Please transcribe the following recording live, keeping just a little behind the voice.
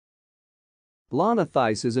Lana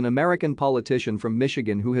Theis is an American politician from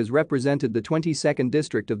Michigan who has represented the 22nd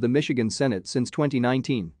District of the Michigan Senate since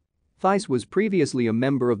 2019. Theis was previously a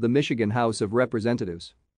member of the Michigan House of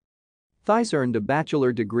Representatives. Theis earned a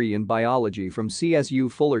bachelor degree in biology from CSU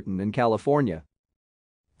Fullerton in California.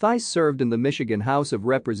 Theis served in the Michigan House of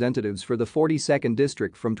Representatives for the 42nd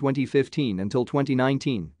District from 2015 until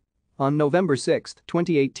 2019. On November 6,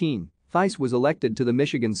 2018, Theis was elected to the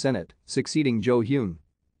Michigan Senate, succeeding Joe Hune.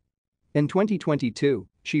 In 2022,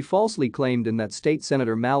 she falsely claimed in that state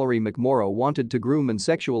Senator Mallory McMorrow wanted to groom and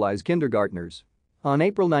sexualize kindergartners. On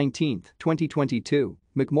April 19, 2022,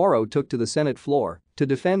 McMorrow took to the Senate floor to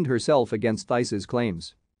defend herself against Theis's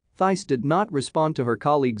claims. Theis did not respond to her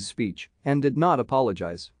colleague's speech and did not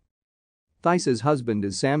apologize. Theis's husband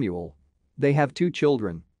is Samuel. They have 2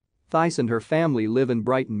 children. Theis and her family live in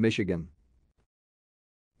Brighton, Michigan.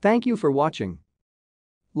 Thank you for watching.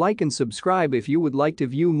 Like and subscribe if you would like to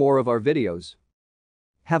view more of our videos.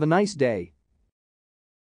 Have a nice day.